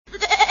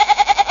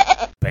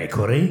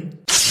Pecore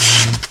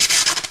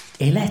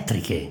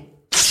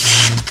elettriche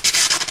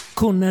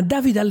con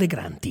Davide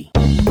Allegranti.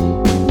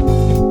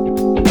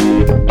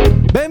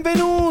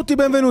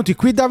 Benvenuti,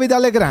 qui Davide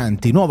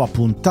Allegranti, nuova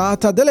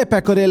puntata delle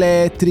Pecore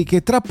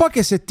Elettriche. Tra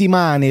poche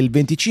settimane, il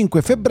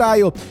 25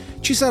 febbraio,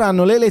 ci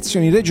saranno le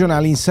elezioni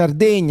regionali in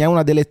Sardegna,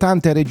 una delle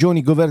tante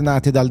regioni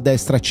governate dal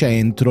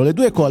destra-centro. Le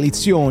due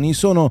coalizioni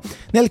sono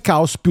nel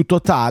caos più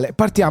totale.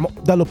 Partiamo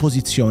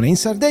dall'opposizione. In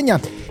Sardegna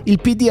il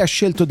PD ha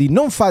scelto di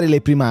non fare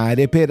le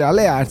primarie per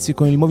allearsi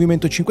con il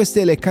Movimento 5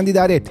 Stelle e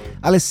candidare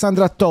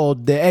Alessandra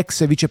Todde,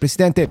 ex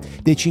vicepresidente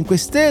dei 5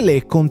 Stelle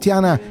e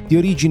contiana di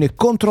origine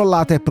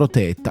controllata e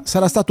protetta.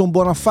 Sarà stato un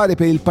buon affare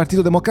per il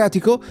Partito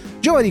Democratico?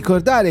 Giova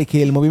ricordare che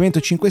il Movimento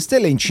 5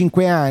 Stelle in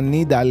 5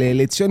 anni, dalle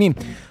elezioni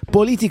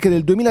politiche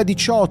del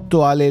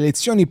 2018 alle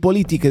elezioni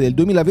politiche del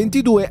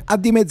 2022, ha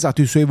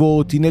dimezzato i suoi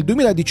voti. Nel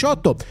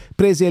 2018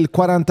 prese il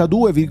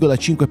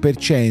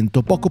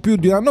 42,5%, poco più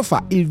di un anno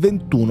fa il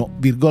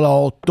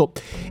 21,8%.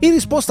 In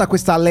risposta a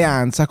questa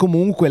alleanza,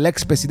 comunque,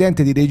 l'ex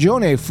presidente di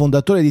regione e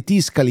fondatore di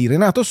Tiscali,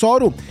 Renato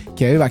Soru,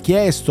 che aveva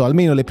chiesto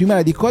almeno le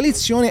primarie di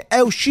coalizione, è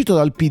uscito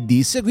dal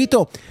PD,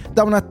 seguito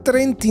da una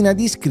trentina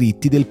di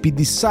iscritti del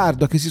PD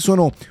sardo che si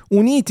sono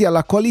uniti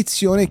alla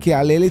coalizione che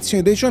alle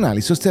elezioni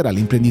regionali sosterrà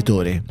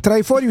l'imprenditore. Tra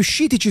i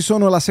fuoriusciti ci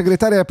sono la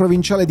segretaria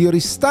provinciale di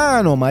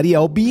Oristano,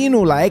 Maria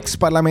Obinu, la ex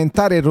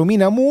parlamentare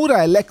Romina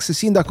Mura e l'ex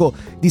sindaco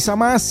di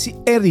Samassi,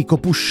 Enrico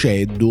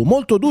Pusceddu.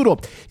 Molto duro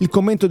il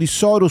commento di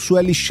Soru su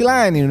Elly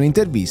Schlein in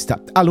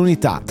un'intervista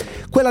all'Unità.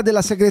 Quella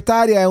della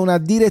segretaria è una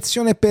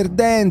direzione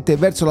perdente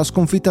verso la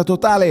sconfitta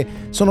totale.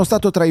 Sono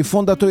stato tra i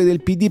fondatori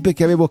del PD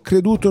perché avevo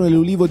creduto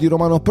nell'Ulivo di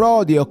Romano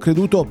Prodi e ho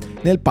creduto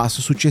nel passo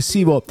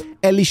successivo.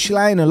 Elly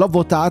Schlein l'ho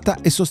votata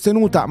e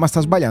sostenuta, ma sta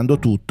sbagliando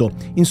tutto.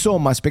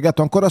 Insomma, ha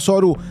spiegato ancora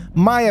Soru,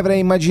 mai avrei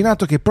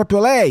immaginato che proprio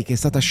lei, che è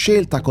stata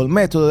scelta col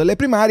metodo delle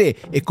primarie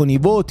e con i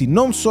voti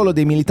non solo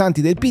dei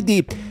militanti del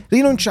PD,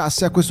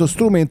 rinunciasse a questo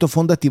strumento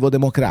fondativo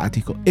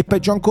democratico. E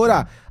peggio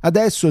ancora,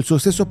 adesso il suo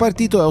stesso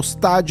partito è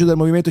ostaggio del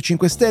Movimento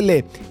 5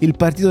 Stelle, il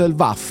partito del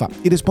Vaffa.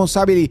 I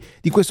responsabili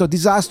di questo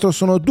disastro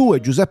sono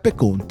due, Giuseppe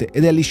Conte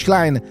ed Elly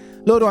Schlein.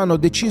 Loro hanno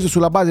deciso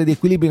sulla base di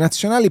equilibri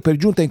nazionali per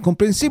giunta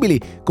incomprensibili,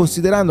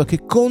 considerando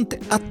che Conte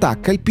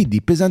attacca il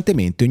PD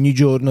pesantemente ogni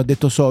giorno, ha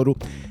detto Soru.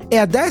 E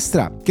a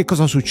destra che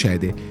cosa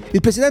succede? Il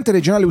presidente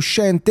regionale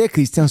uscente,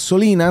 Cristian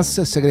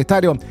Solinas,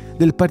 segretario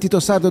del Partito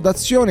Sardo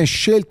d'Azione,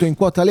 scelto in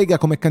quota Lega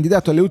come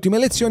candidato alle ultime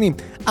elezioni,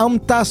 ha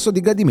un tasso di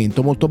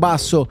gradimento molto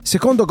basso.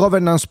 Secondo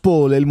Governance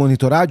Poll, il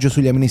monitoraggio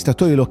sugli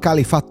amministratori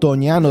locali fatto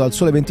ogni anno dal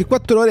Sole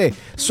 24 Ore,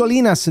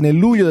 Solinas nel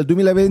luglio del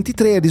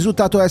 2023 è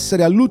risultato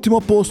essere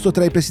all'ultimo posto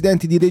tra i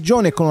presidenti di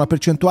regione con una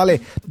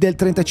percentuale del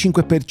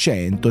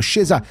 35%,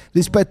 scesa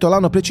rispetto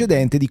all'anno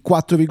precedente di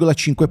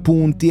 4,5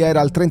 punti,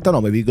 era al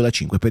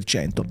 39,5%.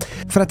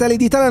 Fratelli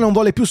d'Italia non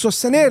vuole più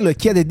sostenerlo e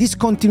chiede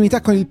discontinuità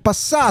con il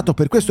passato,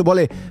 per questo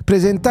vuole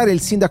presentare il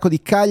sindaco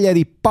di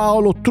Cagliari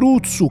Paolo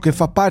Truzzu, che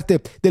fa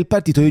parte del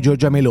partito di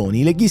Giorgia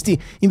Meloni. I leghisti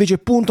invece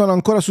puntano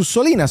ancora su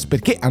Solinas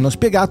perché, hanno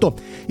spiegato,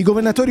 i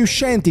governatori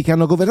uscenti che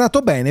hanno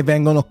governato bene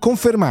vengono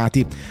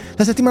confermati.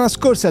 La settimana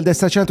scorsa il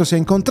destra-centro si è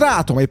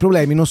incontrato, ma i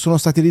problemi non sono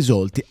stati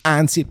risolti.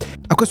 Anzi,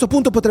 a questo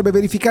punto potrebbe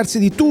verificarsi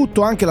di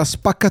tutto, anche la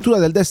spaccatura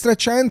del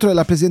destra-centro e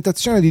la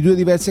presentazione di due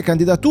diverse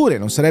candidature.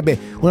 Non sarebbe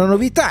una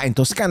novità. In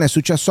Toscana è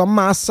successo a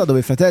Massa,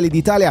 dove Fratelli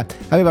d'Italia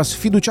aveva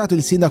sfiduciato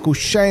il sindaco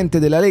uscente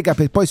della Lega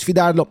per poi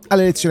sfidarlo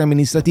alle elezioni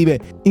amministrative.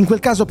 In quel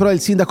caso però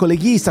il sindaco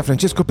leghista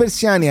Francesco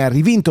Persiani ha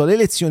rivinto le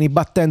elezioni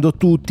battendo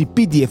tutti,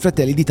 PD e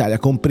Fratelli d'Italia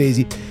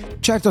compresi.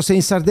 Certo, se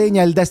in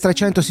Sardegna il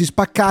destra-centro si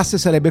spaccasse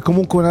sarebbe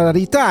comunque una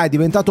rarità, è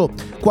diventato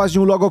quasi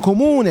un luogo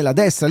comune, la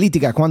destra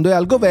litiga quando è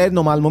al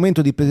governo, ma al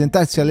momento di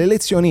presentarsi alle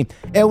elezioni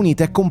è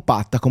unita e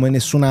compatta come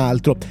nessun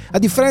altro. A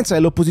differenza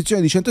dell'opposizione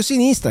di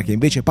centrosinistra, che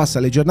invece passa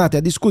le giornate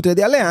a discutere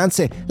di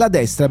alleanze, la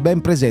destra è ben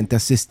presente a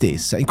se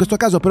stessa. In questo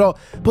caso però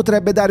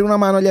potrebbe dare una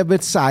mano agli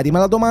avversari, ma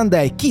la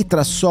domanda è: chi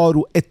tra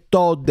Soru e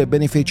Todde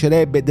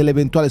beneficerebbe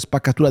dell'eventuale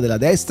spaccatura della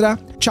destra?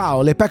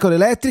 Ciao, le Pecore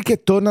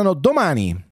Elettriche tornano domani!